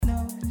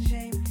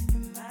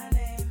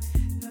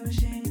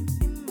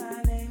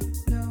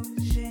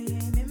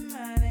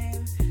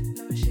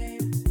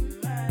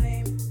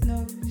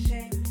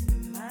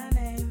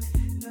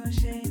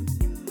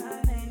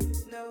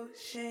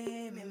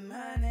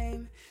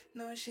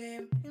No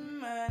shame in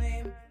my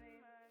name.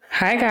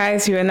 Hi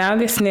guys, you are now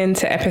listening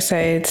to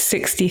episode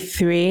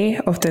 63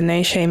 of the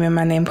No Shame in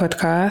My Name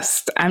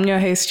podcast. I'm your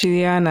host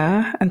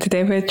Juliana, and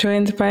today we're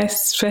joined by a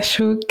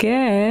special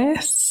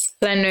guest,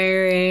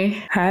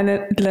 Lenore. Hi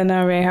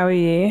Lenore, how are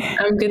you?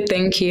 I'm good,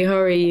 thank you. How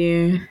are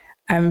you?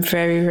 I'm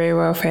very, very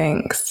well,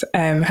 thanks.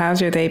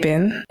 How's your day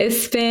been?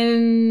 It's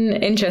been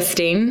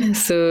interesting.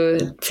 So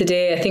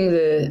today, I think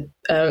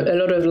a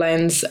lot of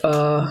lines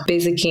are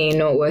basically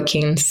not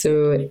working.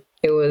 So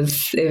it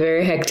was a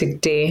very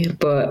hectic day,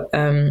 but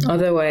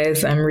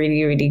otherwise, I'm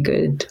really, really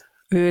good.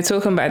 We were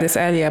talking about this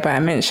earlier, but I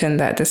mentioned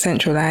that the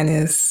central line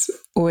is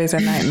always a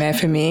nightmare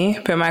for me.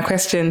 But my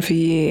question for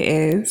you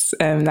is,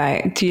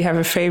 do you have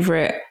a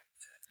favorite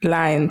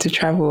line to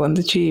travel on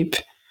the tube?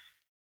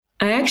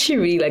 I actually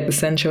really like the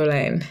Central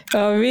Line.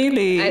 Oh,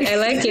 really? I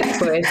like it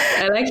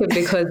I like it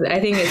because I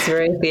think it's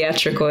very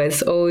theatrical.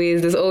 There's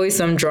always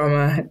some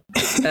drama.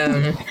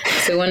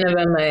 So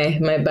whenever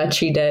my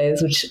battery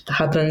dies, which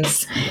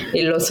happens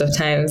a lot of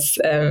times,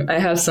 I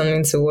have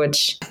something to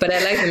watch. But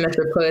I like the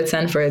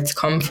Metropolitan for its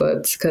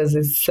comfort because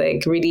it's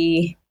like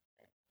really,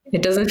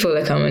 it doesn't feel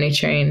like I'm on a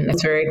train.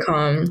 It's very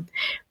calm,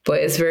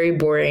 but it's very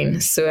boring.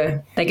 So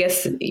I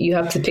guess you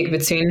have to pick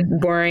between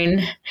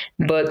boring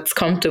but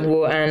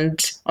comfortable and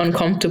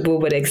uncomfortable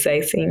but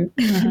exciting.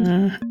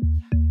 Mm-hmm.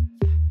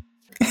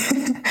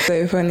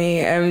 So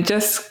funny.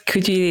 Just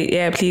could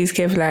you, please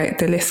give like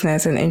the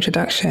listeners an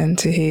introduction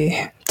to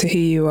who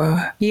you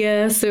are?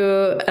 Yeah.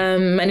 So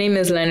my name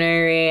is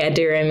Lenore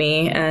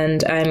Aderemi,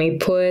 and I'm a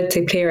poet,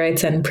 a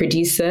playwright, and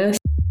producer.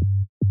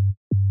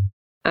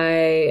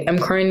 I am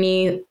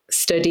currently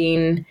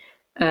studying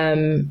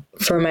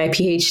for my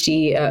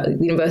PhD at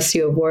the University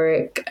of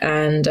Warwick,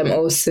 and I'm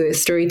also a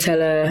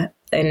storyteller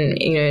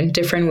in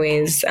different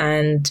ways.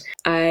 And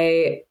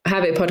I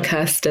have a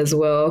podcast as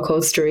well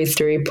called Story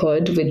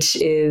Pod, which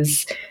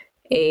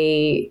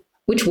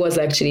was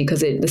actually,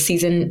 because the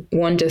season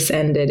 1 just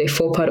ended, a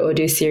 4-part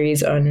audio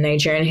series on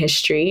Nigerian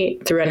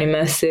history through an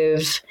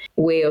immersive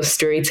way of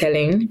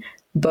storytelling.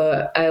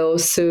 But I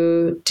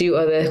also do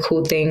other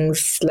cool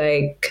things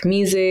like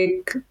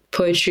music,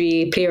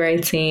 poetry,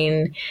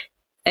 playwriting,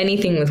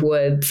 anything with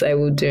words I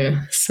will do.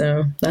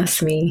 So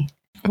that's me.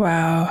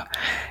 Wow.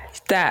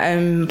 That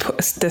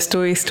the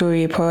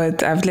Story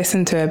Pod, I've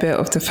listened to a bit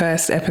of the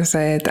first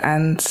episode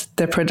and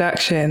the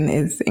production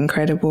is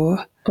incredible.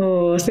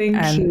 Oh,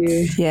 thank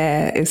you.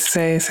 Yeah, it's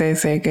so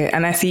good.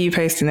 And I see you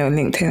posting it on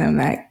LinkedIn. I'm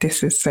like,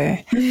 this is so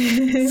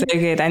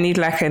good. I need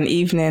like an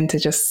evening to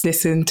just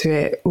listen to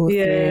it all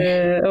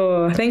through.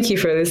 Oh, thank you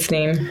for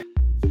listening.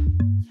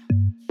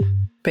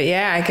 But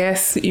yeah, I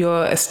guess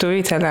you're a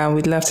storyteller and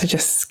we'd love to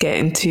just get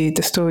into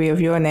the story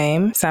of your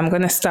name. So I'm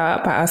going to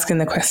start by asking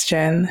the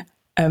question,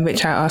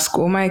 which I ask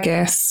all my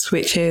guests,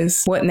 which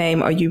is, what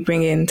name are you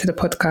bringing to the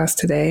podcast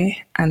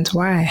today and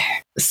why?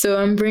 So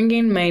I'm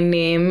bringing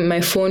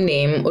my full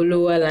name,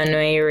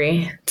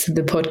 Oluwalanoire, to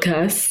the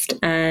podcast.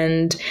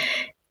 And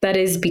that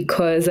is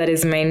because that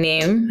is my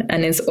name.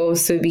 And it's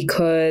also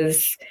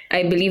because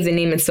I believe the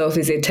name itself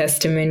is a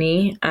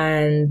testimony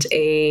and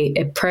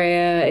a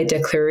prayer, a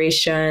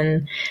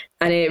declaration.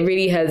 And it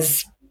really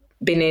has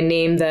been a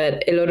name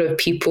that a lot of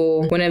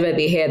people, whenever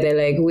they hear, they're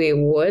like, wait,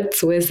 what?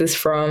 Where's this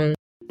from?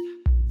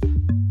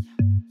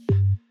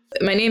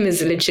 My name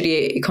is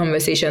literally a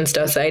conversation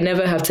starter. I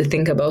never have to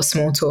think about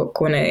small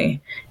talk when I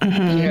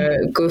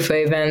go for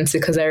events,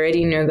 because I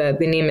already know that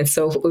the name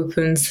itself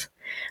opens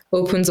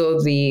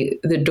all the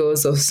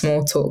doors of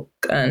small talk,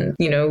 and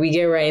we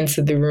get right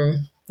into the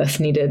room that's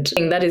needed. I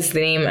think that is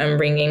the name I'm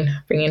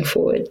bringing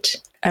forward.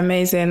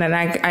 Amazing. And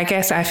I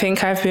guess I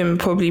think I've been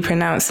probably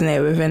pronouncing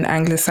it with an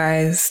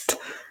anglicized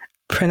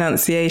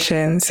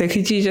pronunciation. So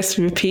could you just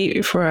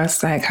repeat for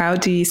us, like, how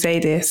do you say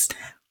this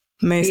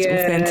most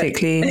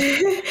authentically?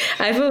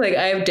 I feel like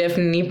I've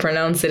definitely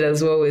pronounced it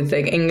as well with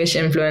like English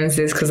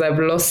influences, because I've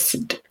lost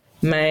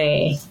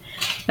I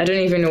don't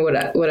even know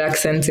what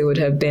accent it would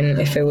have been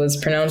if it was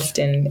pronounced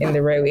in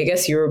the right way. I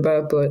guess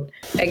Yoruba, but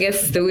I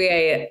guess the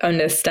way I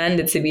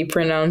understand it to be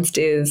pronounced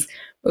is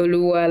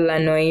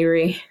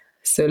Oluwalanoire.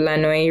 So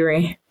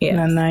Lanoire. Yeah.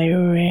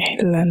 Lanoire.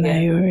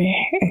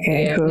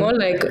 Okay, yeah, cool. More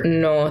like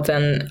no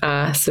than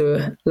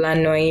so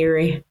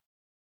Lanoire.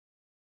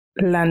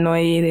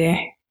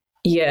 Lanoire.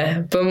 Yeah,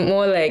 but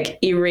more like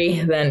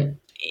ire than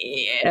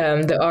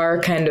the R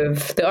kind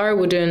of. The R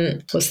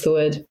wouldn't, what's the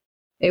word?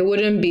 It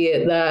wouldn't be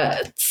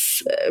that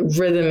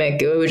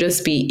rhythmic. It would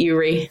just be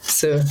eerie.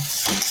 So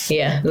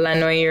yeah,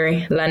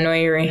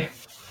 Lanoire.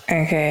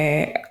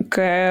 Okay,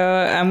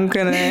 girl, I'm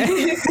gonna.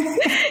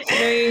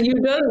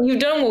 You've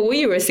done what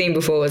you were saying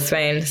before was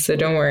fine. So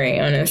don't worry,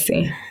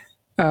 honestly.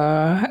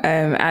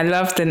 I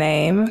love the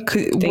name.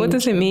 What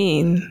does it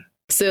mean?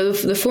 So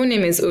the full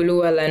name is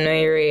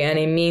Oluwalanoire, and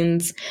it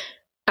means,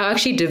 I'll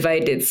actually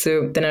divide it,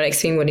 so then I'll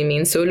explain what it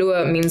means. So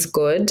Oluwa means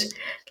God,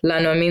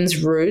 Lano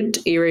means road,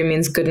 Ire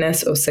means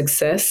goodness or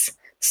success.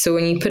 So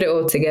when you put it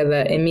all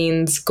together, it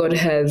means God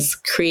has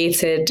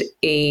created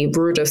a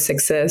road of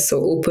success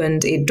or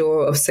opened a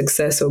door of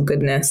success or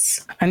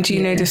goodness. And do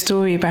you know the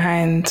story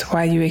behind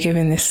why you were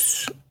given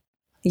this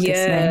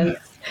name?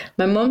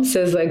 My mom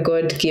says that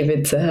God gave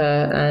it to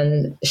her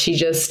and she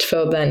just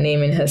felt that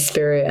name in her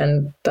spirit,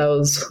 and that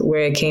was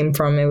where it came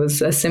from. It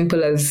was as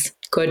simple as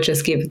God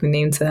just gave the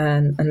name to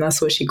her, and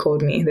that's what she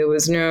called me. There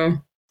was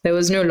no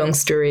long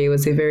story. It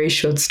was a very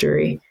short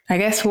story. I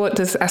guess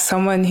as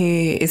someone who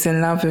is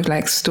in love with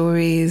like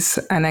stories,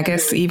 and I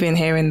guess even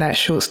hearing that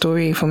short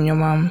story from your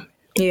mom,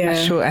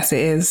 as short as it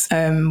is,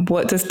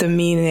 what does the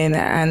meaning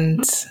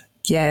and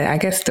I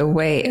guess the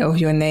weight of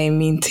your name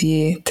mean to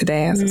you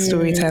today as a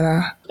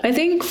storyteller? I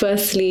think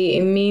firstly,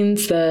 it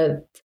means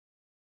that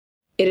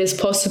it is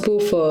possible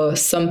for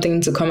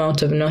something to come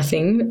out of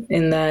nothing,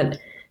 in that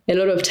a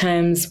lot of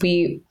times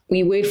we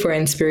wait for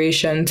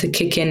inspiration to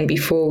kick in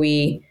before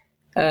we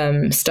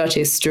start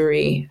a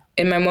story.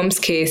 In my mom's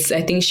case,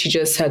 I think she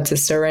just had to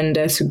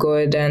surrender to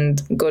God,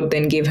 and God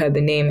then gave her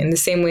the name. In the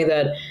same way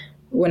that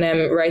when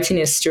I'm writing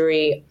a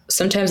story,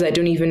 sometimes I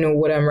don't even know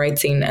what I'm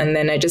writing, and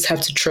then I just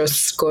have to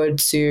trust God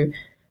to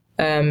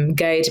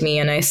guide me,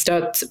 and I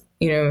start,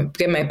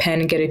 get my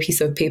pen, get a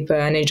piece of paper,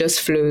 and it just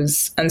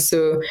flows. And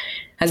so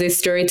as a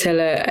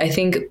storyteller, I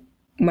think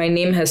my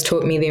name has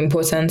taught me the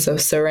importance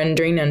of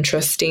surrendering and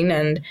trusting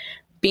and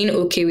being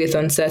okay with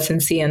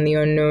uncertainty and the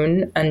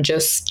unknown, and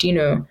just,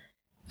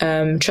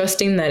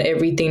 trusting that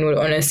everything will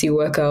honestly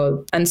work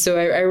out. And so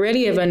I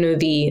rarely ever know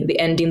the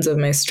endings of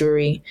my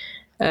story.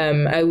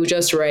 I would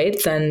just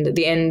write, and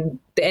the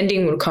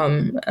ending will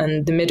come,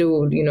 and the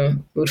middle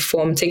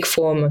would take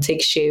form or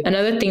take shape.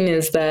 Another thing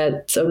is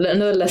that,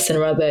 another lesson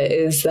rather,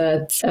 is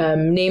that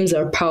names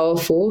are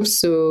powerful.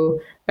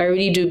 So I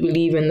really do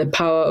believe in the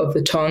power of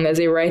the tongue. As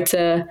a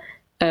writer,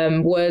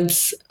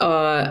 words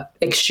are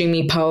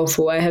extremely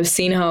powerful. I have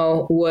seen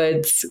how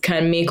words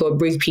can make or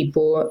break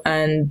people.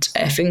 And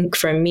I think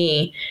for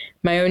me,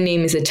 my own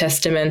name is a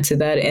testament to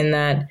that, in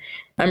that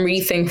I'm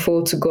really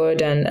thankful to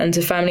God and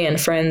to family and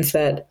friends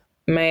that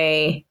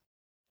my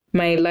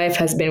life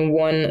has been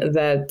one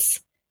that,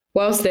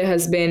 whilst there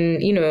has been,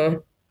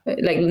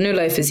 like no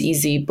life is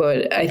easy,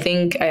 but I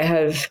think I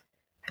have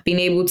been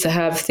able to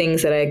have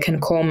things that I can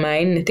call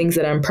mine, things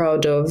that I'm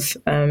proud of.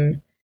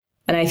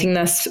 And I think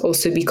that's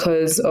also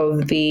because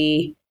of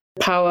the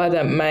power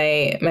that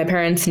my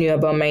parents knew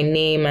about my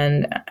name,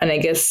 and I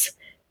guess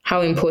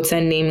how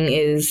important naming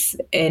is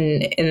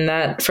in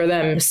that for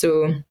them.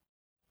 So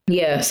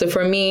so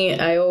for me,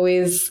 I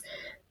always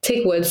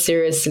take words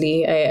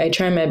seriously. I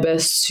try my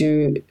best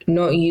to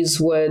not use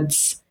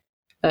words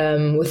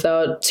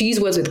to use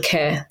words with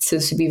care,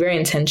 to be very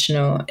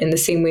intentional in the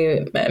same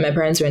way my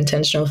parents were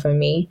intentional for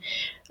me.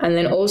 And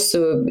then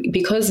also,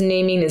 because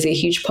naming is a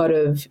huge part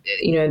of,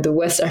 the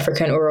West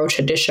African oral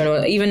tradition,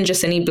 or even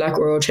just any Black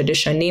oral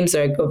tradition, names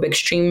are of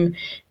extreme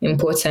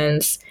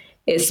importance.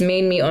 It's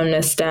made me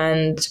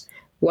understand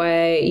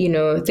why,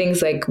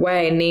 things like why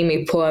a name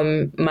a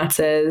poem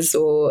matters,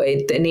 or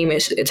a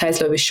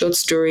title of a short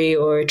story,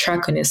 or a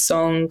track on a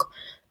song.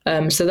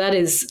 So that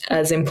is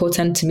as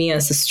important to me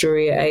as a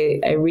story.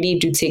 I really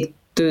do take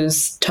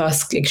those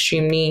tasks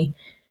extremely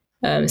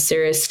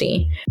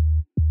seriously.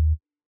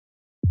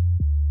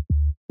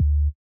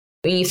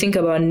 When you think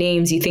about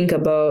names, you think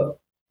about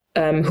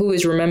who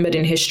is remembered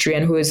in history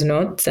and who is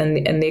not,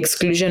 and the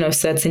exclusion of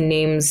certain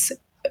names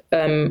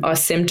are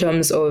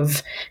symptoms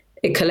of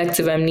a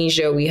collective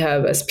amnesia we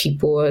have as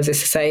people, as a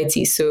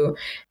society. So,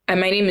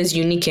 and my name is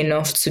unique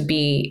enough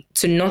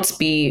to not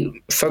be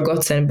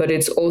forgotten, but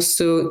it's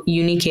also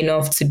unique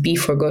enough to be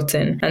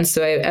forgotten. And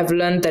so I've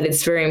learned that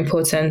it's very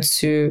important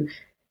to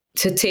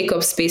take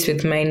up space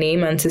with my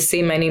name and to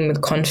say my name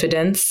with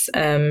confidence,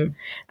 and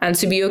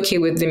to be okay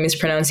with the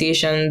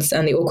mispronunciations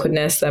and the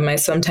awkwardness that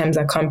might sometimes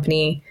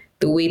accompany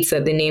the weight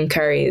that the name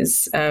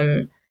carries.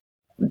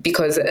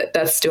 Because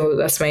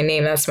that's my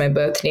name, that's my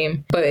birth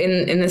name. But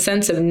in the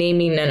sense of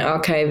naming and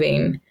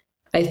archiving,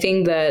 I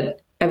think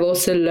that I've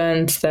also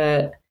learned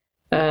that,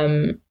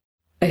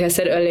 like I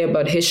said earlier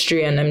about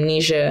history and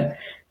amnesia,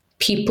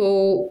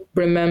 people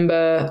only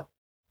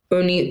remember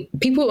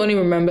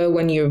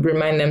when you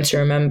remind them to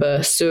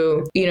remember.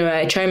 So,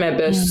 I try my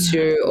best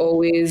to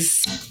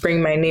always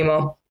bring my name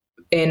up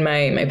in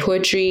my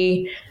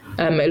poetry.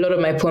 A lot of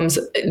my poems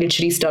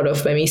literally start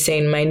off by me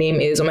saying my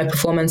name is, or my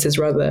performances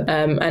rather.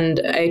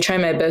 And I try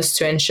my best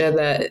to ensure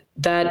that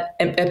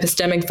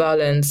epistemic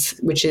violence,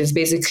 which is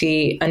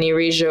basically an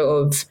erasure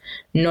of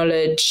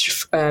knowledge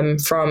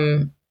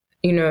from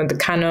the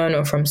canon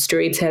or from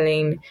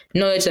storytelling,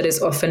 knowledge that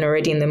is often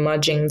already in the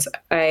margins.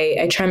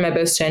 I try my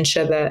best to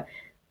ensure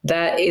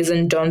that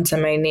isn't done to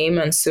my name.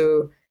 And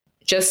so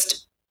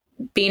just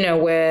being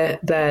aware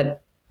that,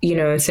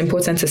 it's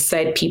important to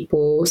cite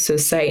people, so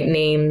cite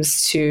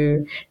names,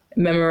 to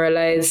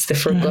memorialize the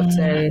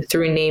forgotten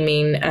through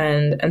naming,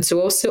 and to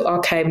also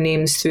archive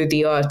names through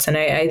the arts. And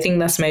I think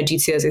that's my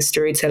duty as a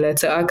storyteller,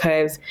 to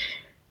archive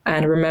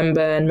and remember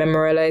and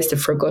memorialize the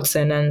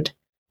forgotten. And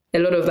a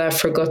lot of that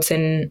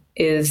forgotten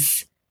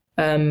is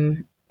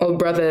or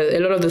rather, a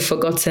lot of the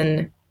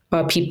forgotten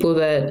are people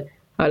that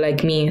are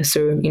like me.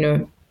 So,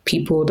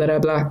 people that are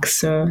Black.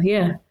 So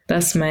yeah,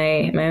 that's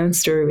my own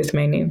story with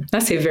my name.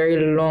 That's a very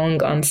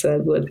long answer,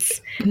 but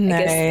No, I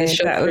guess the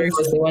short story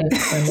was the one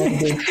my mom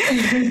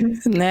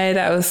gave. No,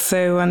 that was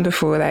so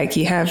wonderful. Like,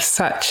 you have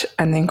such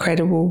an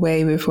incredible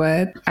way with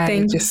words.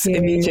 Thank you.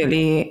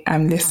 Immediately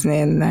I'm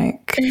listening,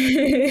 like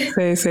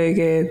so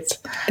good.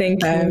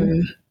 Thank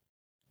you.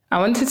 I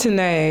wanted to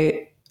know,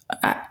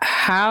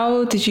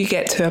 how did you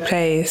get to a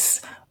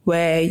place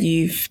where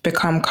you've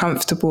become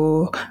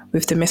comfortable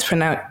with the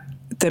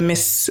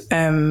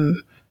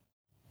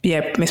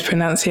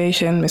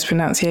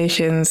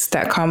mispronunciations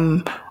that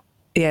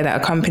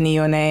accompany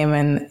your name,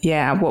 and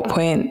at what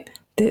point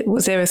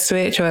was there a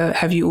switch, or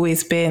have you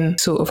always been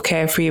sort of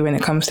carefree when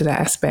it comes to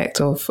that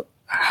aspect of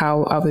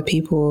how other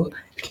people,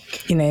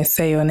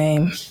 say your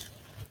name?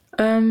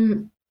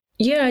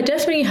 Yeah, I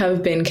definitely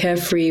have been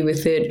carefree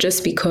with it,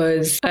 just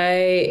because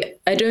I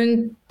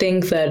don't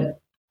think that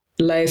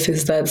life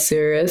is that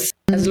serious,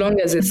 as long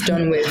as it's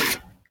done with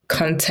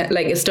content,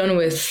 like it's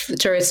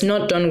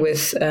not done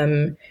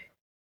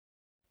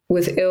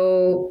with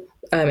ill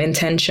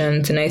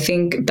intentions. And I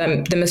think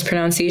that the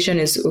mispronunciation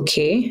is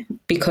okay,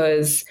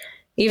 because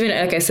even,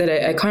 like I said,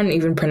 I can't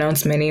even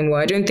pronounce my name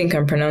well. I don't think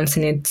I'm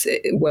pronouncing it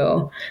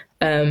well.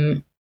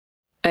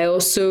 I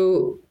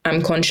also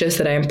am conscious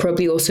that I am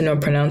probably also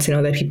not pronouncing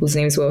other people's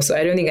names well. So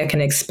I don't think I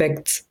can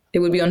expect, it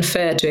would be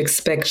unfair to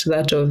expect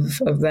that of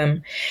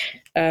them.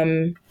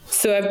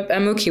 So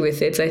I'm okay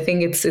with it. I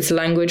think it's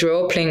language. We're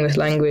all playing with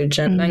language,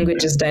 and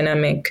language is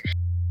dynamic.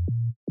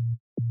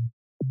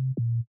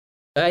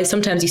 I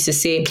sometimes used to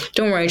say,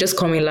 don't worry, just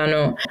call me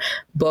Lano.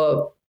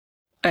 But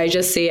I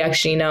just say,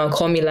 actually, now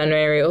call me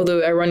Lanere.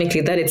 Although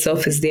ironically, that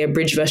itself is the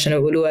abridged version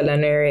of Olua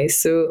Lanere.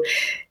 So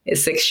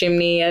it's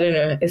extremely, I don't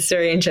know, it's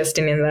very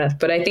interesting in that.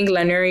 But I think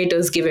Lanere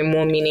does give it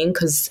more meaning,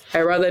 because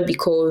I'd rather be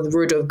called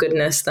Rude of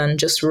Goodness than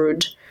just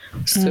Rude.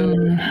 So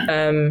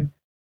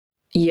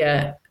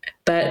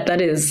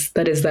that is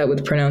that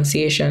with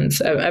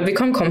pronunciations. I've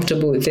become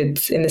comfortable with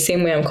it in the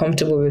same way I'm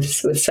comfortable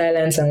with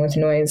silence and with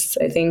noise.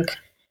 I think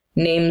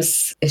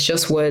names, it's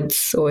just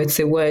words, or it's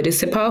a word.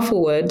 It's a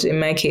powerful word in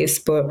my case,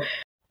 but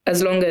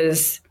as long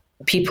as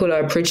people are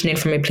approaching it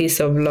from a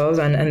place of love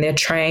and they're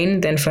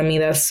trying, then for me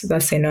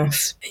that's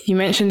enough. You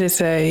mentioned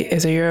it's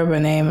a Yoruba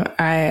name.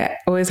 I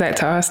always like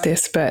to ask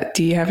this, but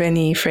do you have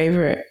any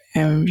favorite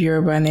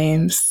Yoruba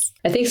names?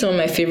 I think some of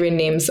my favorite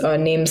names are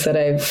names that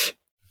I've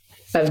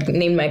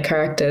named my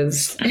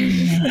characters.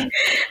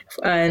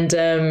 And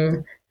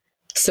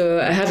so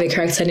I have a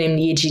character named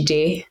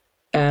Yejide,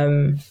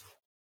 and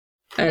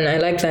I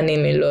like that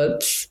name a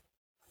lot.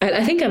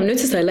 I think I've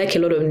noticed I like a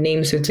lot of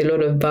names with a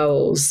lot of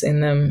vowels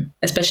in them,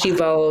 especially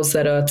vowels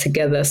that are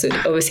together. So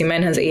obviously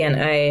mine has A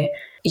and I.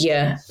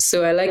 Yeah.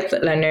 So I like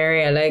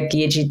Lanere, I like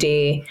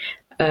Yejide.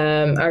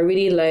 I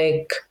really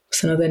like,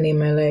 what's another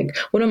name I like?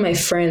 One of my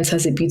friends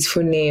has a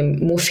beautiful name,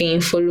 Mofin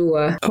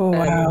Folua. Oh,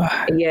 wow.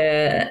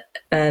 Yeah.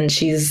 And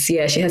she has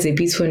a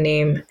beautiful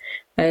name.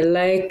 I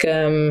like,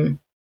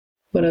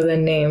 what other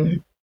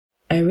name?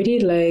 I really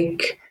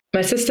like,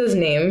 my sister's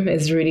name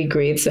is really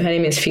great. So her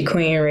name is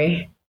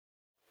Fikoyere.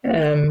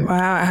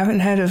 Wow, I haven't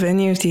heard of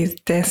any of these.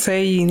 They're so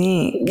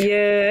unique.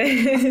 Yeah,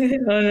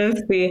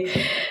 honestly.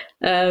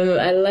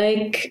 I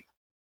like,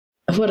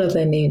 what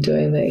other name do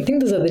I like? I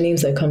think those are the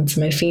names that come to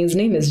my Fiend's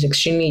name is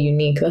extremely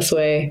unique. That's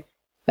why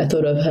I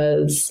thought of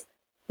hers.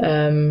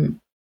 Yeah.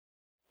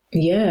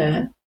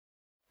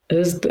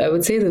 I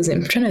would say those.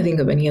 I'm trying to think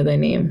of any other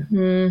name.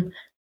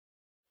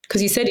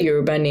 Because you said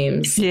Yoruba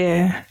names.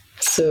 Yeah.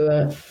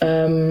 So,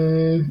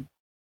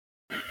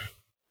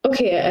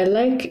 okay, I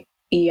like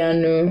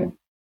Iyanu.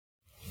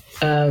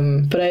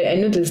 But I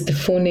know there's the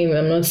full name.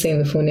 I'm not saying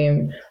the full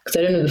name because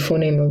I don't know the full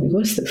name of it.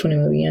 What's the full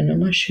name of Iyanu? I'm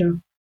not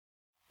sure.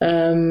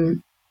 I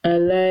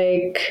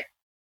like,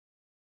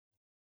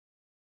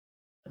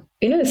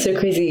 it's so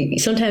crazy.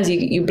 Sometimes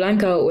you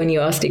blank out when you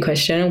ask the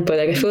question, but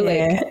like I feel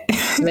like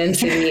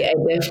mentally I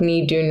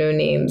definitely do know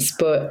names.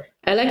 But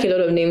I like a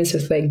lot of names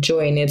with like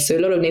joy in it. So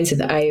a lot of names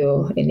with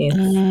Ayo in it.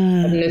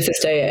 I've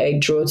noticed I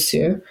draw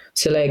to.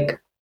 So like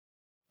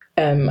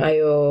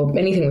Ayo,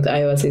 anything with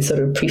Ayo as a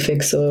sort of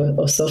prefix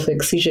or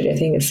suffix. Usually I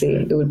think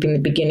it would be in the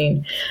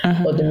beginning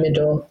or the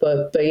middle.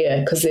 But yeah,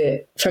 because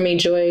for me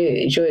joy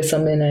is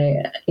something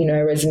I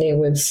resonate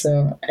with.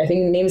 So I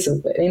think names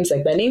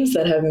like that, names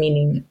that have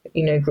meaning,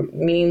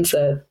 meanings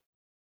that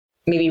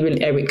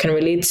maybe I can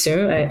relate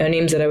to, are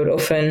names that I would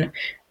often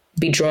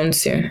be drawn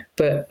to.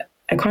 But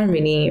I can't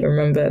really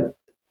remember,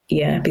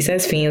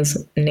 besides Fiend's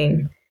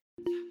name.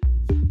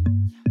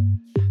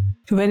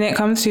 When it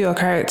comes to your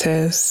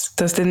characters,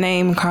 does the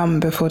name come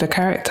before the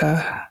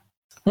character?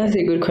 That's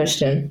a good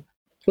question.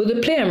 Well,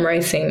 the play I'm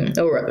writing,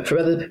 or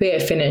rather the play I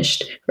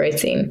finished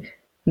writing,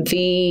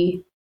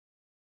 the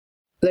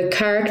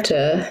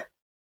character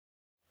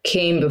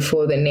came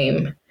before the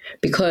name,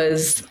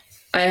 because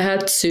I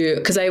had to,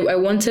 because I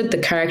wanted the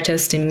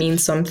characters to mean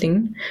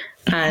something,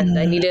 and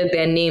I needed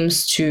their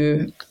names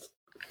to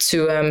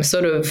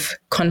sort of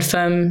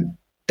confirm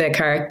their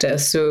character.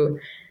 So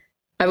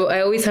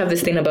I always have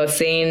this thing about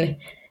saying,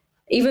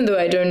 even though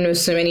I don't know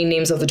so many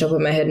names off the top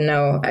of my head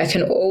now, I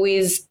can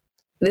always,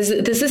 there's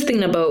this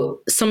thing about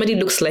somebody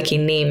looks like a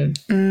name.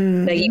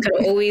 Like you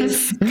can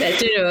always, I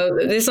don't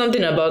know, there's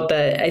something about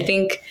that. I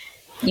think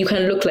you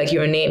can look like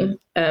your name.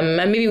 And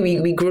maybe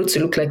we grow to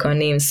look like our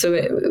names. So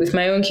with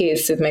my own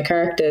case, with my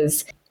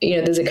characters,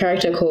 there's a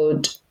character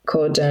called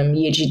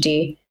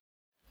Yejide.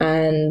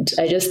 And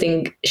I just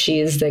think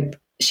she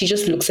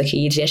just looks like a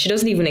Yejide. And she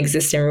doesn't even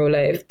exist in real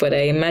life, but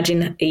I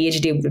imagine a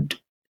Yejide would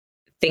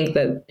think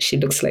that she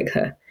looks like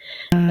her.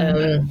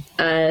 And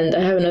I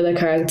have another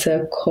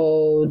character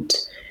called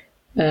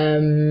what's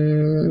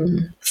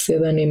the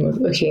other name of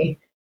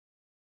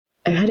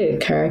I had a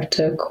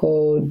character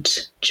called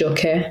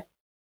Joke,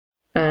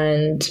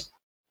 and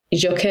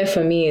Joke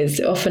for me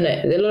is often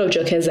a lot of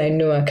Jokers I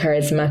know are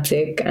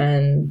charismatic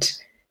and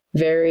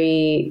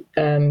very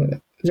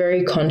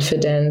very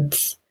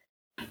confident,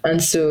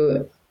 and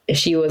so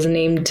she was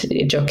named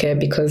Joke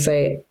because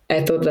I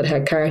thought that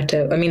her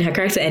character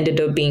ended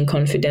up being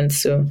confident.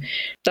 So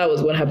that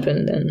was what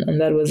happened,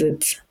 and that was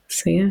it.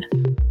 So yeah.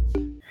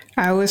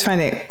 I always find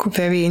it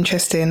very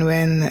interesting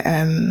when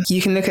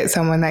you can look at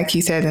someone, like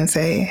you said, and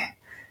say,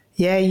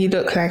 yeah, you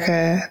look like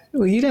her,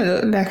 or you don't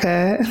look like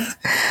her.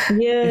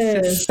 Yeah.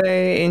 It's just so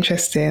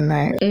interesting.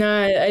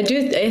 No, I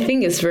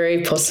think it's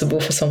very possible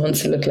for someone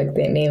to look like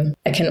their name.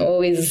 I can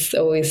always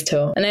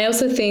tell. And I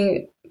also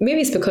think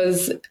maybe it's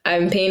because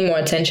I'm paying more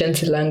attention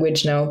to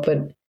language now, but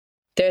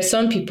there are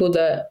some people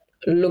that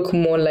look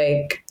more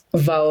like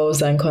vowels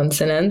than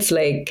consonants.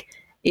 Like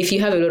if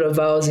you have a lot of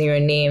vowels in your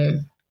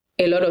name,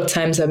 a lot of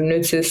times I've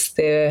noticed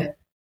I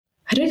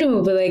don't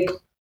know, but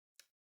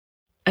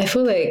I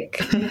feel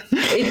like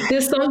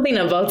there's something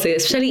about it,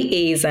 especially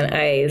A's and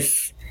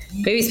I's.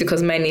 Maybe it's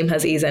because my name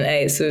has A's and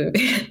I's, so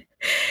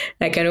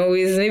I can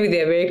always, maybe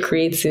they're very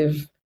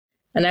creative.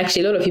 And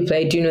actually, a lot of people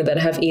I do know that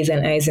have A's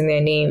and I's in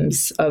their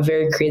names are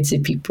very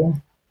creative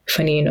people,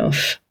 funny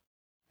enough.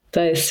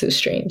 That is so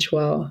strange.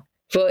 Wow.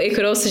 But it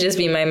could also just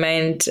be my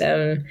mind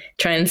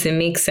trying to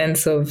make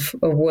sense of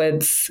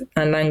words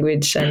and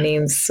language and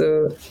names.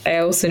 So I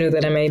also know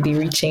that I might be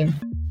reaching.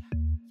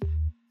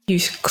 You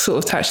sort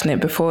of touched on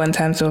it before in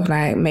terms of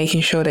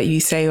making sure that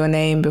you say your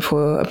name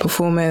before a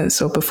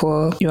performance or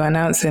before you're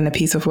announcing a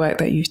piece of work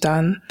that you've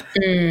done.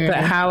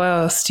 But how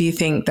else do you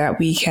think that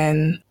we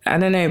can,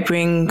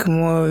 bring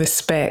more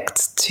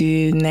respect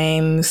to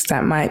names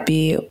that might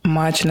be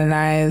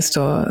marginalized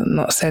or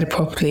not said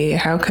properly?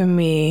 How can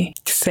we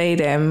say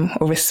them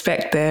or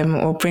respect them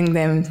or bring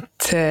them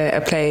to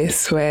a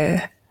place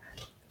where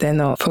they're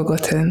not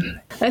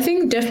forgotten? I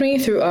think definitely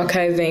through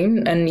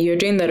archiving, and you're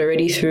doing that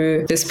already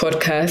through this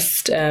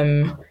podcast,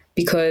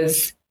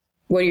 because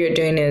what you're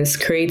doing is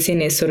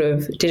creating a sort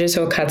of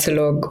digital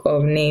catalog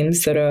of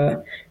names that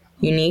are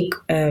unique.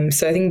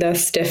 So I think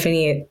that's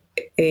definitely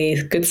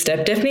a good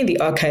step. Definitely the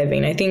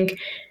archiving. I think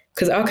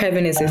because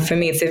archiving is, for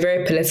me, it's a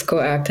very political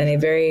act and a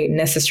very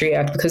necessary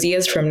act, because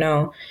years from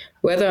now,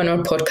 whether or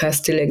not podcasts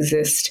still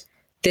exist,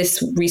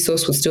 this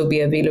resource will still be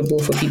available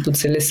for people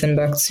to listen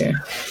back to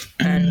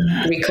and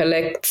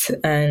recollect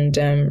and,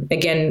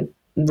 again,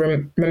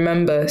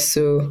 remember.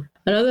 So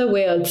another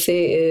way I'd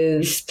say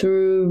is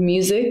through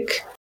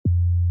music.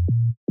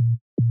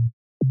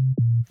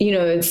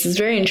 It's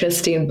very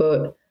interesting,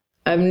 but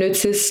I've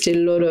noticed a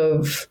lot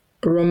of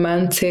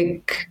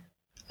romantic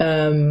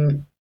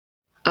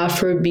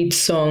Afrobeat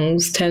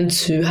songs tend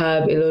to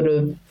have a lot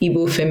of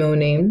Igbo female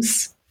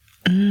names.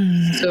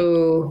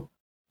 So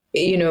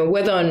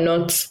whether or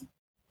not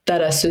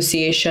that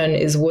association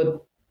is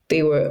what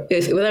they were,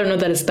 whether or not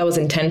that was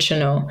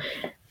intentional,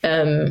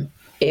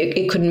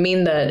 it could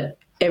mean that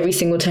every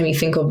single time you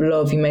think of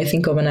love, you might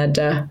think of an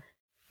Ada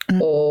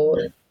or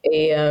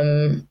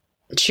a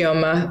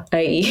Chioma,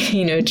 i.e.,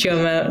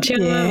 Chioma,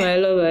 my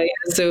lover.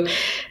 So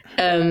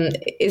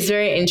it's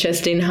very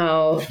interesting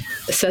how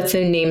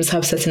certain names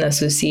have certain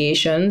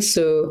associations.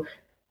 So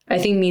I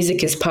think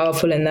music is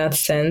powerful in that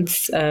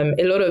sense. A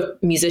lot of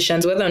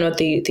musicians, whether or not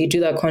they do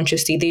that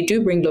consciously, they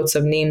do bring lots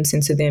of names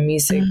into their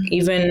music.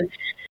 Even,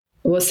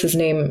 what's his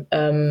name?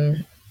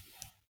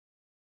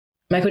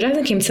 Michael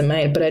Jackson came to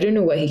mind, but I don't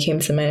know why he came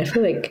to mind. I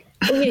feel like,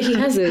 he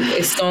has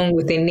a song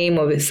with the name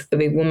of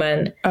a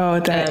woman. Oh,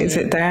 is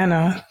it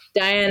Diana?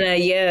 Diana,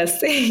 yes.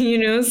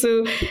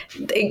 So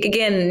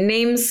again,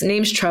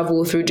 names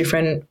travel through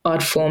different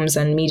art forms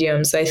and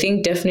mediums. So I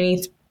think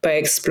definitely by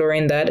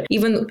exploring that,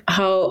 even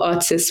how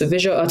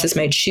visual artists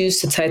might choose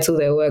to title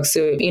their work.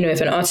 So,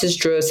 if an artist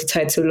draws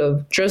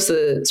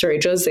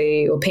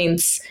or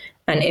paints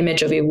an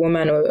image of a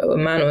woman or a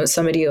man or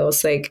somebody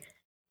else,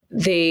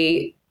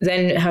 they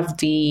then have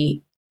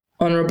the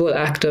honorable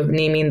act of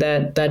naming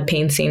that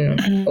painting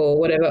or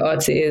whatever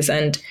art it is,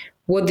 and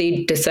what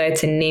they decide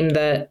to name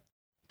that,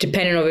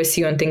 depending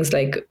obviously on things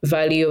like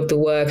value of the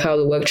work, how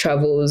the work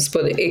travels,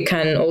 but it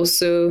can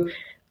also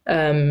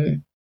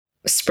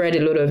spread a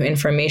lot of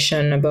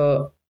information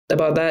about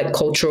that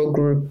cultural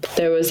group.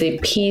 There was a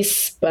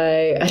piece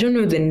by, I don't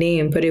know the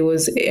name, but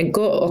it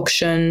got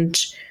auctioned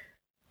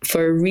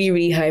for a really,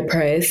 really high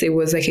price. It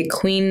was like a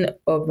queen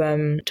of I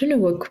don't know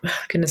what,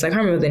 goodness, I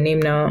can't remember the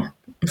name now,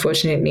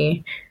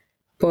 unfortunately.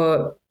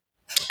 But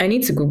I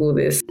need to Google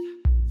this.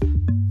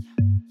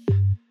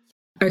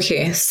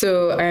 Okay,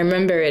 so I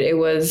remember it. It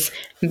was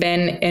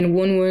Ben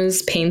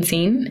Nwonuo's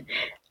painting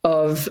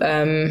of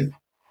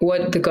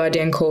what the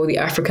Guardian called the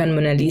African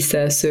Mona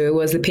Lisa. So it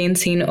was a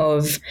painting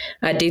of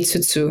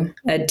Adetutu,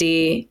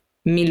 Ade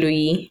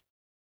Miluyi.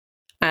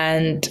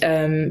 And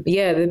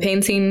the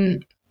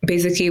painting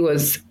basically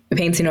was a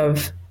painting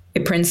of a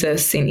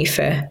princess in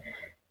Ife.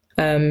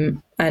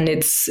 And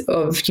it's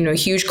of,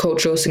 huge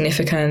cultural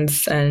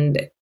significance.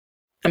 And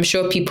I'm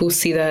sure people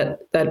see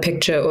that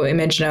picture or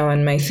image now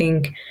and might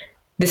think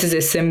this is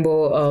a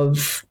symbol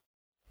of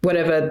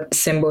whatever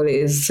symbol it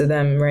is to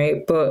them,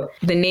 right? But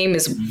the name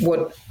is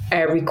what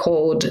I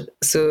recalled.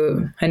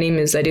 So her name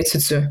is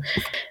Adetutu.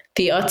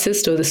 The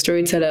artist or the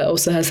storyteller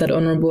also has that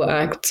honorable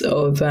act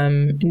of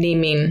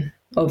naming,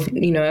 of,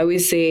 I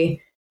always say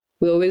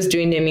we're always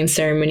doing naming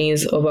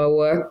ceremonies of our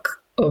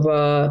work, of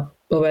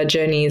our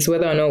journeys,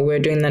 whether or not we're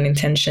doing that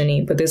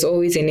intentionally. But there's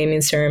always a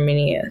naming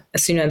ceremony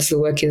as soon as the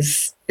work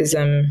is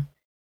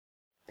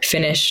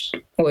finished,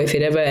 or if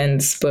it ever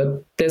ends.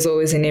 But there's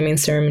always a naming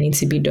ceremony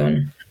to be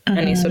done,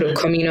 and a sort of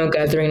communal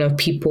gathering of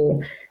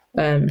people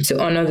to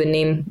honor the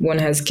name one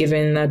has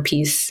given that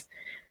piece.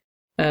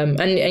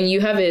 And you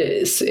have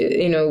it,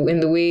 in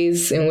the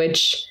ways in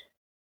which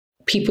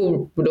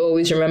people would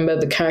always remember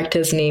the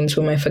characters' names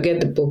when I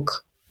forget the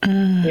book.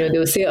 They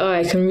would say, "Oh,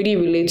 I can really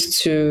relate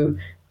to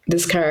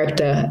this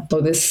character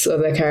or this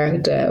other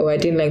character, or I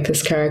didn't like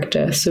this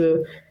character."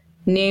 So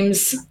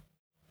names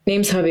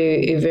have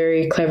a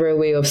very clever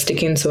way of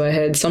sticking to our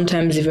heads,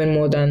 sometimes even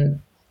more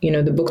than,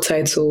 the book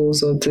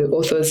titles or the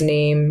author's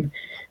name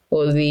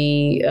or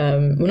the,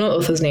 not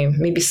author's name,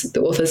 maybe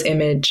the author's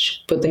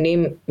image, but the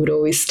name would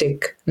always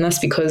stick. And that's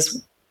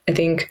because I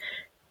think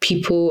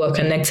people are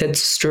connected to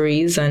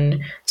stories,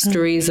 and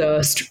stories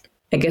are,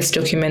 I guess,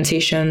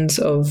 documentations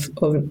of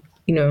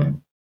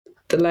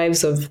the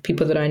lives of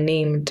people that are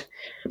named.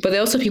 But there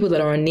are also people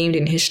that are unnamed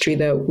in history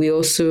that we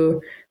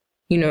also,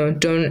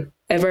 don't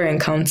ever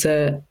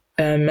encounter,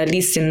 at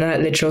least in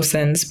that literal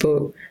sense,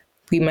 but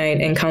we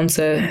might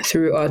encounter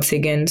through art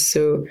again.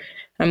 So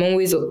I'm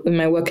always, in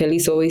my work, at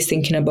least always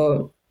thinking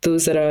about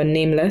those that are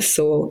nameless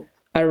or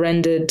are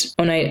rendered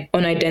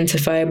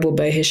unidentifiable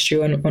by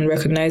history,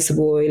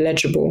 unrecognizable or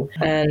illegible.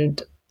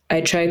 And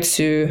I try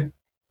to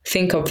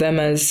think of them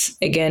as,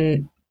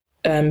 again,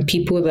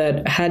 people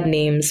that had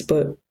names,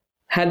 but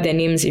had their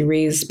names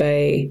erased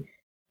by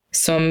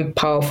some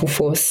powerful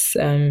force.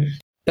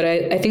 But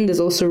I think there's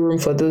also room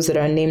for those that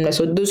are nameless,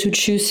 or those who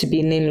choose to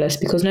be nameless,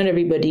 because not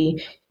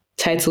everybody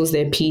titles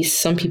their piece.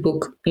 Some people,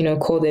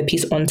 call their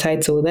piece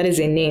untitled. That is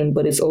a name,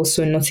 but it's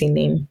also not a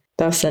name.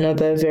 That's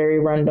another very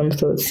random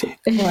thought.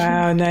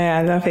 Wow, no,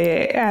 I love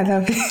it.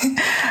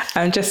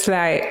 I'm just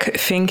like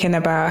thinking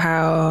about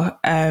how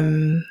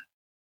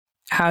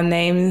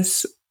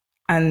names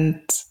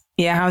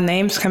how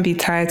names can be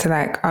tied to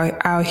like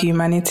our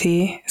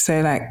humanity.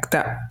 So like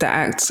the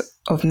act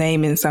of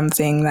naming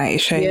something, like it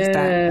shows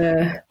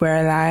that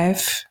we're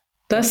alive.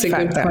 That's a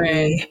good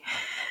point.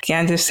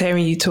 And just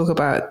hearing you talk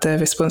about the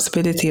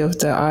responsibility of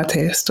the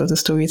artist or the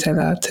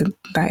storyteller to,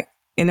 like,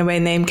 in a way,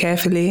 name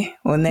carefully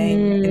or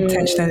name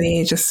intentionally.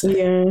 It just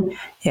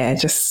it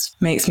just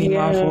makes me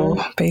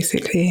marvel,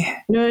 basically.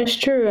 No, it's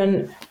true.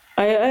 And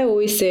I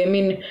always say,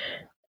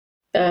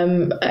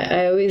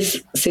 I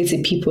always say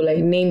to people, like,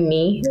 name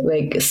me,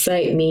 like,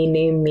 cite me,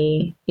 name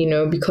me,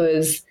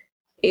 because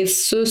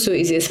it's so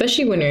easy,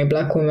 especially when you're a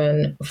Black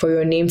woman, for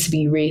your name to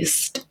be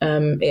erased.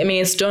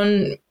 It's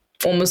done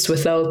almost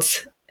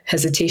without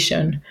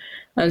hesitation.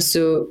 And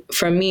so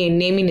for me,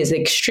 naming is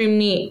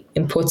extremely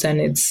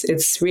important. It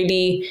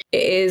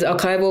is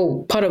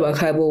archival, part of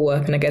archival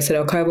work. And like I said,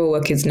 archival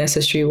work is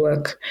necessary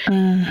work.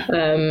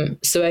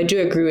 So I do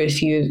agree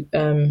with you.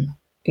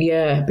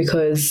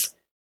 Because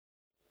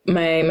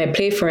my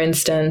play, for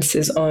instance,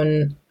 is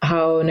on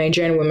how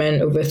Nigerian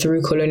women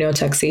overthrew colonial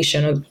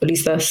taxation, or at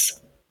least that's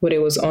what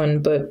it was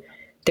on. But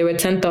there were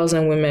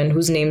 10,000 women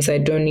whose names I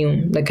don't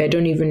know. Like, I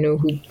don't even know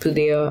who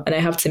they are. And I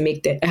had to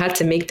make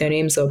their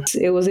names up.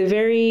 It was a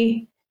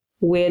very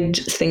weird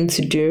thing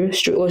to do,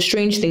 or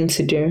strange thing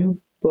to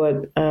do.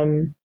 But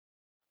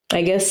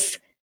I guess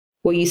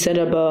what you said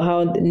about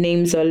how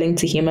names are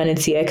linked to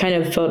humanity, I kind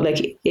of felt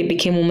like it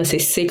became almost a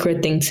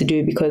sacred thing to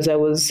do, because I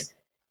was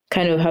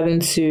kind of having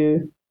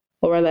to,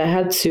 or rather I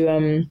had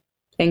to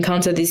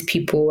encounter these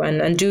people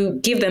and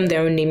give them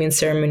their own naming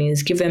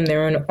ceremonies, give them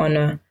their own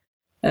honor,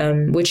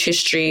 which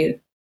history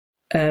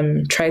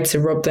tried to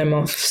rob them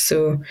of.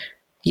 So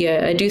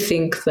yeah, I do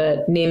think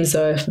that names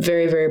are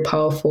very, very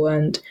powerful,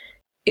 and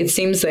it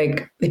seems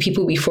like the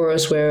people before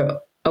us were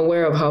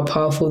aware of how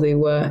powerful they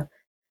were.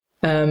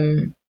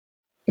 I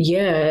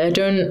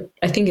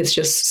think it's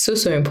just so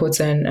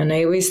important. And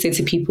I always say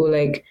to people,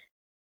 like,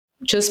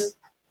 just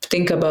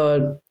think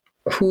about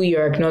who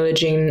you're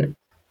acknowledging,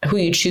 who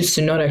you choose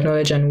to not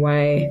acknowledge, and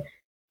why.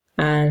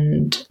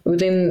 And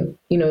within,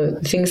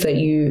 things that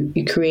you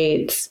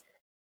create,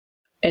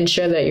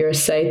 ensure that you're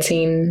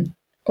citing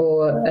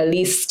or at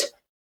least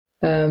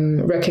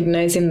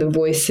recognizing the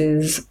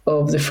voices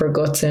of the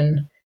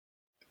forgotten,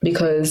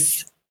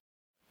 because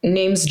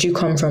names do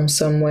come from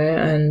somewhere,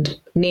 and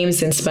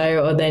names inspire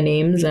other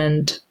names,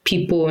 and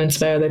people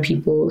inspire other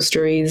people.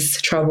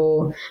 Stories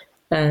travel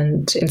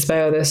and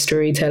inspire other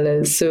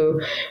storytellers. So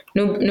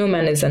no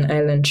man is an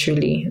island,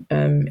 truly.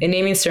 A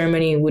naming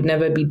ceremony would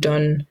never be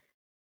done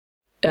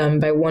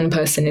by one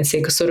person. It's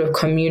like a sort of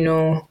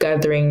communal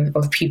gathering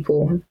of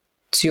people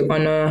to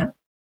honor,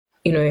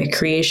 a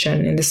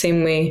creation. In the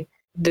same way,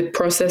 the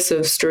process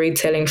of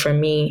storytelling for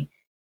me,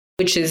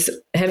 which is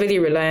heavily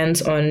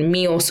reliant on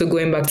me also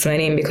going back to my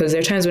name, because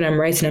there are times when I'm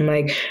writing, I'm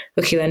like,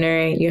 okay,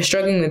 Lanere, you're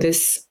struggling with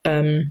this,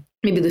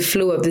 maybe the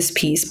flow of this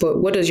piece,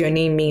 but what does your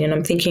name mean? And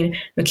I'm thinking,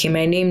 okay,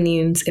 my name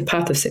means a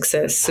path of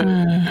success. So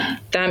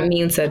that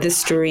means that this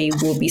story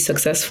will be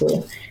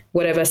successful,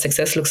 whatever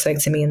success looks like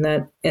to me in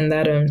that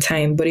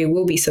time, but it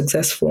will be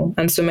successful.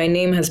 And so my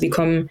name has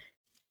become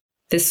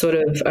this sort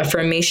of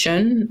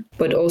affirmation,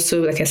 but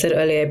also, like I said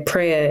earlier, a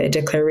prayer, a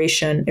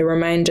declaration, a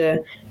reminder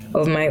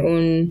of my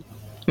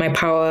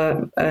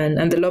power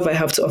and the love I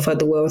have to offer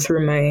the world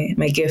through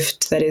my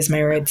gift, that is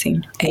my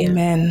writing.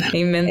 Amen.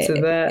 Amen to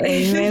that.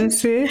 Amen,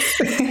 sis.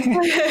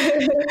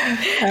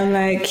 I'm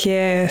like,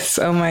 yes.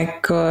 Oh my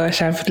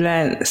gosh, I've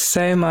learned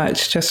so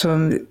much just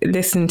from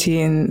listening to you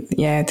in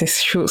this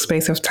short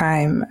space of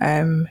time.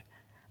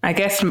 I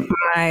guess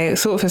my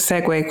sort of a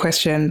segue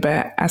question,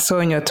 but I saw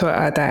on your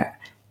Twitter that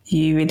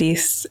you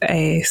released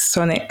a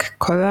sonic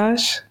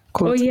collage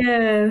called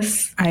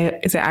yes.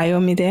 Is it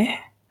Ayomide?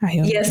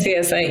 Yes,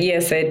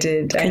 I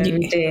did.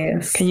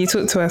 Can you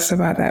talk to us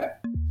about that?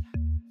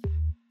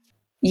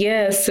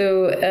 Yeah,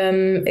 so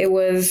it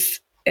was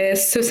a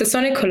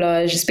sonic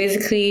collage. It's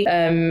basically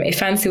a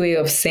fancy way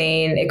of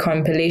saying a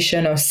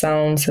compilation of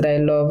sounds that I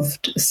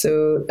loved.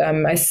 So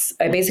I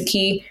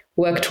basically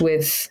I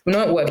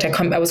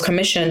was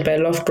commissioned by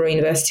Loughborough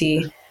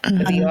University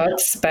of the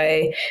Arts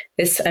by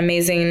this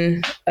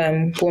amazing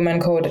woman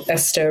called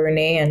Esther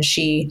Renee, and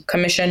she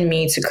commissioned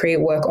me to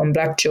create work on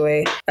Black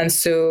Joy. And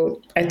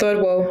so I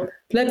thought, well,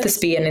 let this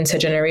be an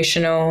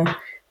intergenerational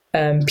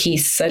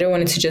piece. I don't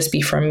want it to just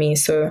be from me.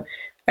 So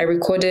I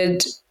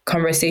recorded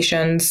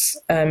conversations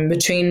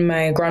between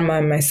my grandma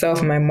and myself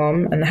and my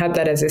mom, and had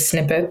that as a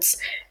snippet.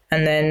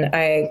 And then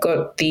I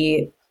got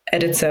the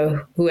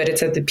editor who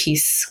edited the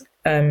piece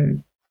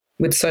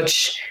with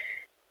such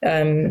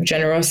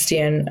generosity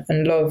and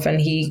love, and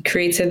he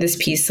created this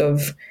piece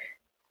of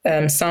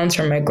sounds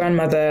from my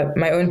grandmother,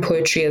 my own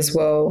poetry as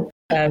well,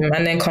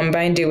 and then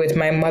combined it with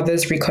my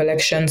mother's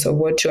recollections of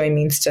what joy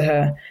means to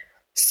her.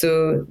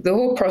 So the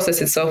whole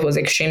process itself was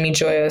extremely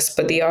joyous,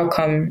 but the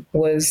outcome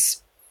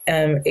was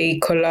a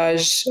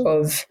collage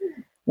of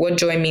what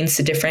joy means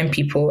to different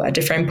people at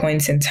different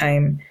points in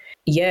time.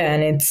 Yeah,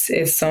 and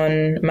it's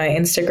on my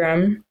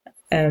Instagram,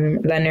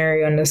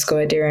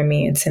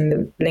 Lanere_Aderemi. It's in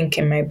the link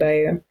in my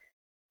bio.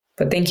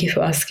 But thank you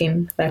for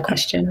asking that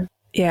question.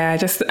 Yeah,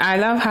 I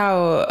love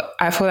how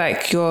I feel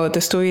like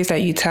the stories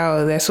that you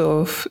tell,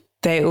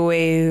 they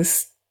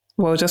always,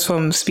 well, just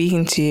from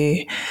speaking to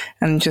you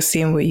and just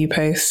seeing what you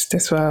post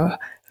as well,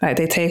 like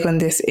they take on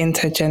this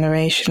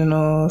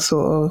intergenerational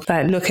sort of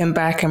like looking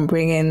back and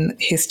bringing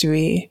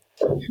history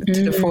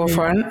to the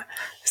forefront.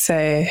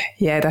 So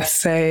yeah,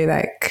 that's so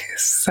like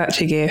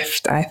such a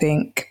gift, I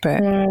think. But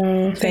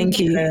thank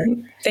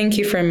you. Thank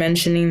you for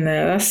mentioning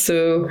that. That's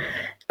so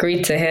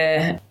great to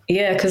hear.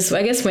 Yeah, because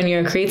I guess when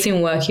you're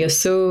creating work, you're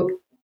so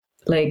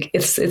like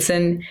it's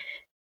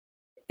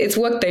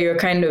work that you're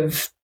kind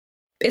of,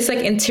 it's like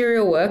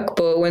interior work,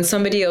 but when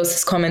somebody else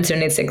is commenting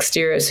on its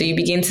exterior, so you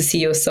begin to see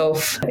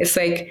yourself. It's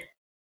like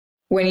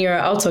when you're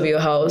out of your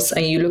house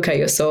and you look at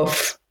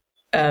yourself,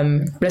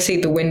 let's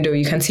say the window,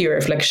 you can see your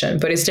reflection,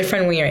 but it's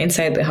different when you're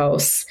inside the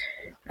house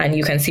and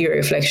you can see your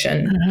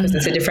reflection because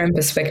it's a different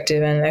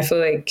perspective. And I feel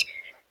like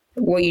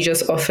what you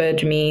just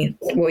offered me,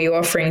 what you're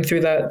offering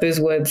through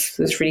those words,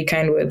 those really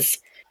kind words,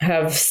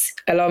 have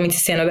allowed me to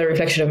see another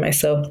reflection of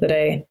myself that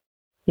I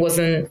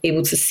wasn't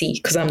able to see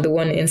because I'm the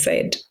one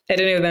inside. I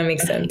don't know if that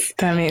makes sense.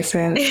 That makes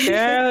sense.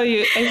 Girl,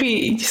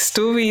 every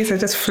stories are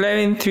just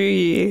flowing through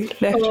you.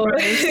 Oh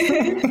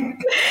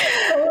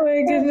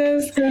my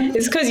goodness.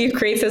 It's because you've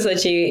created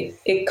such a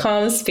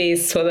calm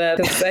space for that.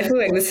 Because I feel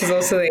like this is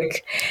also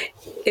like,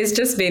 it's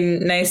just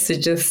been nice to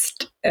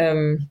just,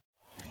 I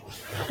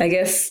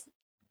guess,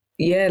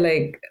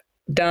 like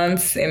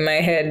dance in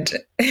my head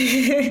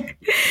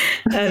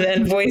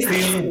and voice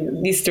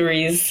these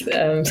stories.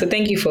 So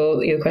thank you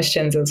for your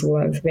questions as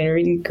well. It's been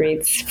really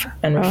great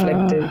and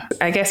reflective.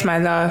 I guess my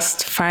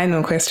last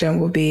final question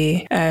will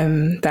be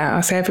that I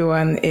ask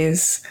everyone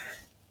is,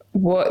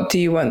 what do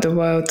you want the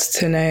world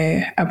to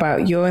know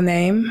about your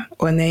name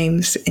or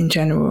names in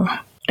general?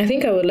 I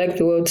think I would like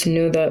the world to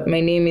know that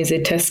my name is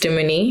a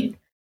testimony.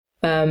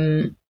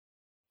 I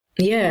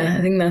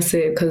think that's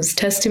it, because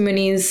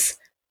testimonies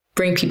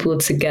bring people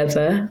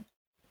together,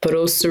 but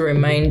also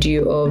remind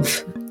you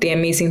of the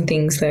amazing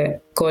things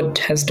that God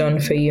has done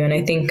for you. And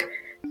I think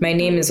my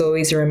name is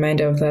always a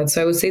reminder of that.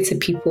 So I would say to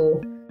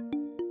people,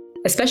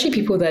 especially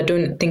people that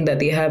don't think that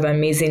they have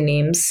amazing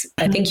names,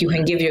 I think you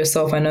can give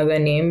yourself another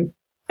name.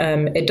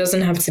 It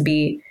doesn't have to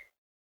be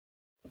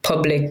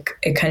public.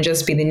 It can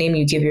just be the name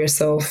you give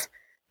yourself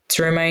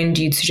to remind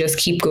you to just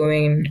keep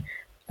going.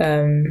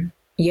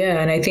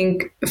 Yeah, and I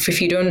think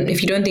if you don't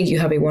think you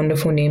have a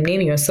wonderful name,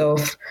 name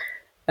yourself.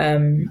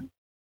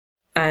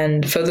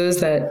 And for those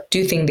that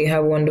do think they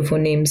have wonderful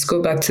names,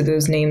 go back to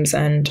those names.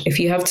 And if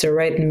you have to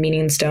write the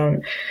meanings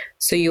down,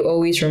 so you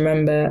always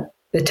remember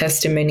the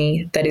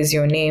testimony that is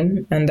your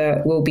name, and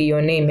that will be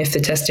your name if the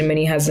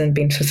testimony hasn't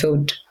been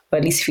fulfilled. Or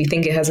at least if you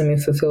think it hasn't been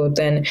fulfilled,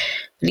 then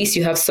at least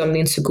you have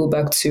something to go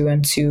back to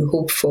and to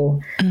hope for.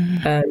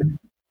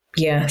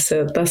 Yeah,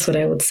 so that's what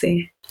I would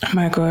say. Oh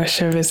my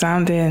gosh, a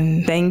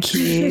resounding thank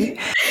you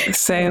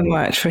so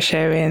much for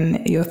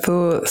sharing your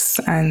thoughts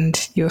and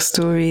your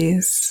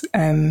stories.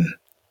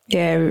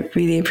 Yeah,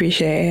 really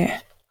appreciate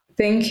it.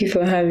 Thank you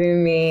for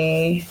having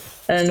me.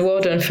 And well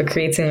done for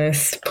creating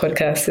this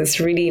podcast. It's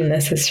really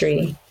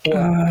necessary.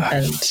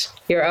 And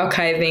you're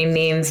archiving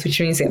names, which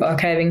means you're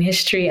archiving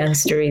history and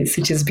stories,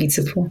 which is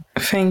beautiful.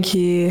 Thank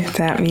you.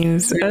 That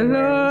means a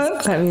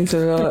lot. That means a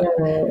lot.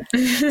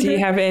 Do you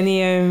have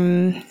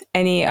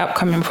any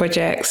upcoming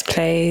projects,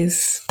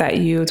 plays that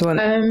you would want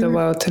the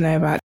world to know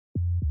about?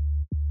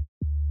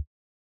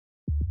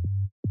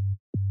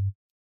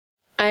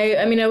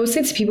 I mean, I would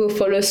say to people,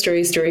 follow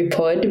Story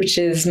Pod, which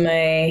is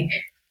my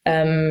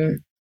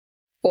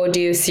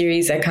audio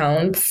series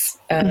accounts.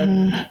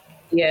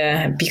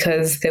 Yeah,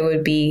 because there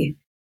would be,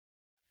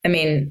 I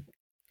mean,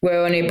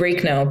 we're on a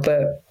break now,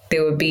 but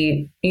there would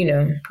be,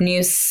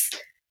 news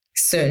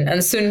soon.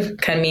 And soon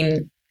can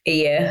mean a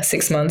year,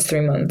 6 months, 3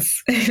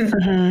 months.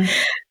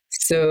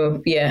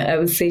 So yeah, I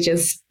would say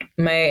just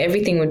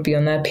everything would be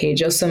on that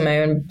page. Also my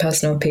own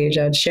personal page,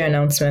 I'd share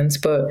announcements,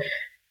 but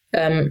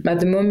at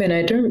the moment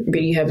I don't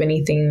really have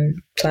anything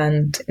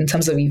planned in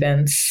terms of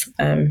events.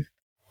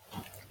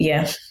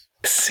 Yeah.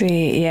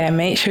 Sweet. Yeah,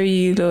 make sure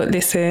you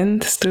listen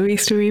to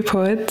Story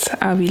Pod.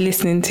 I'll be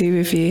listening to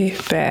with you.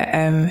 But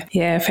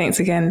yeah, thanks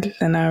again,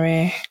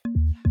 Lanare.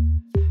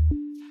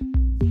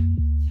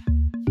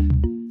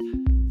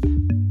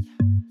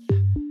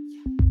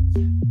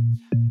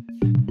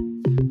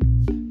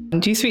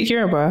 Do you speak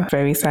Yoruba?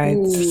 Very side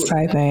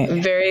note.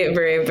 Very,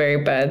 very,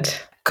 very bad.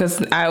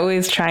 Because I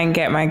always try and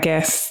get my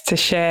guests to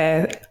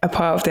share a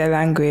part of their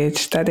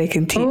language that they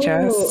can teach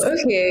us. Oh,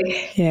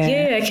 okay.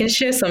 Yeah, I can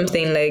share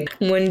something like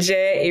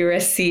Munje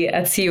iresi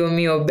ati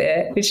omi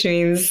obe, which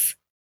means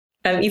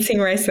I'm eating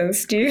rice and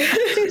stew.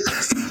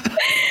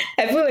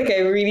 I feel like I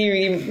really,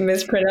 really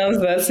mispronounced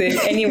that. So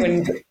if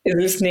anyone is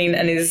listening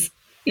and is,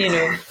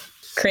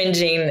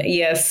 cringing,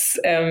 yes,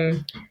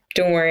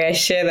 don't worry, I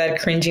share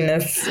that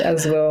cringiness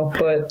as well.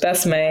 But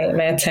that's my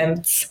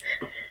attempts.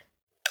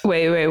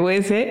 Wait, what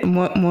is it?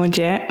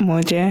 Monje?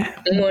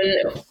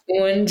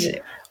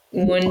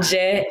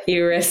 Monje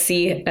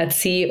iresi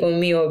ati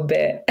omi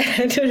obe.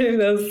 I don't know if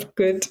that's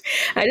good.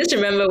 I just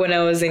remember when I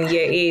was in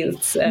year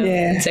 8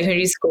 in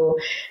secondary school,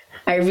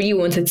 I really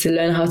wanted to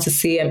learn how to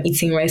say I'm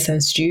eating rice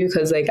and stew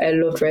because I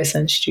loved rice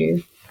and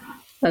stew.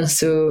 And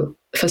so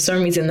for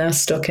some reason that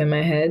stuck in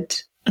my head.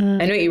 I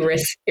know I don't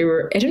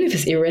know if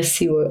it's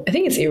iresi or I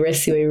think it's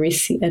iresi or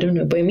irisi. I don't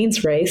know, but it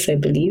means rice, I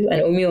believe.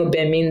 And omi obe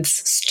means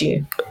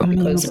stew.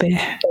 Because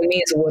omi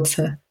is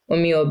water.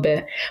 Omi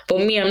obe. But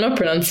me, I'm not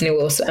pronouncing it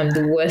well, so I'm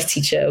the worst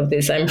teacher of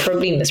this. I'm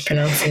probably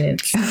mispronouncing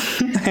it.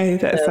 Hey,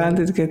 that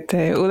sounded good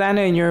though. All I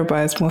know in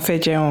Yoruba is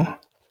mofejeon.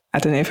 I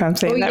don't know if I'm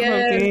saying that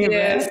properly.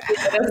 Yes,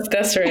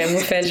 that's right.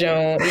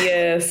 Mofejeon.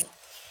 Yes.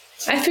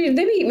 I feel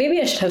maybe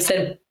I should have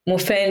said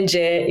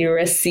mofenje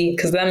iresi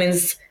because that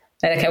means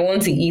I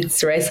want to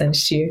eat rice and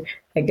stew,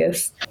 I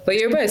guess. But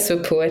Yoruba is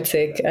so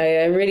poetic.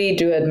 I really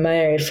do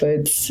admire it for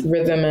its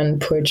rhythm and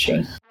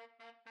poetry.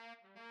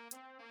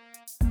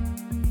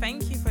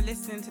 Thank you for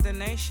listening to the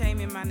No Shame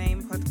in My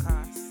Name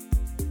podcast.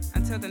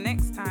 Until the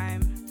next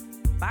time,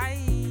 bye.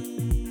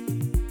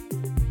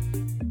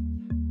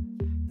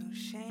 No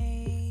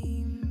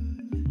shame,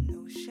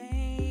 no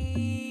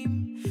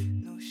shame,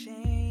 no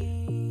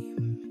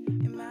shame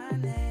in my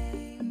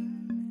name.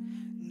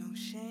 No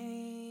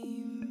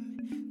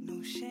shame,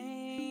 no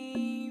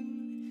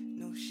shame,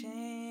 no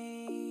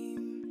shame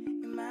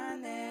in my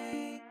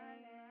name.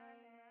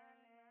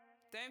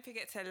 Don't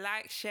forget to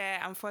like, share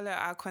and follow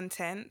our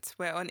content.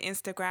 We're on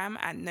Instagram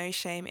at No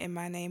Shame in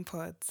My Name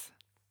Pods.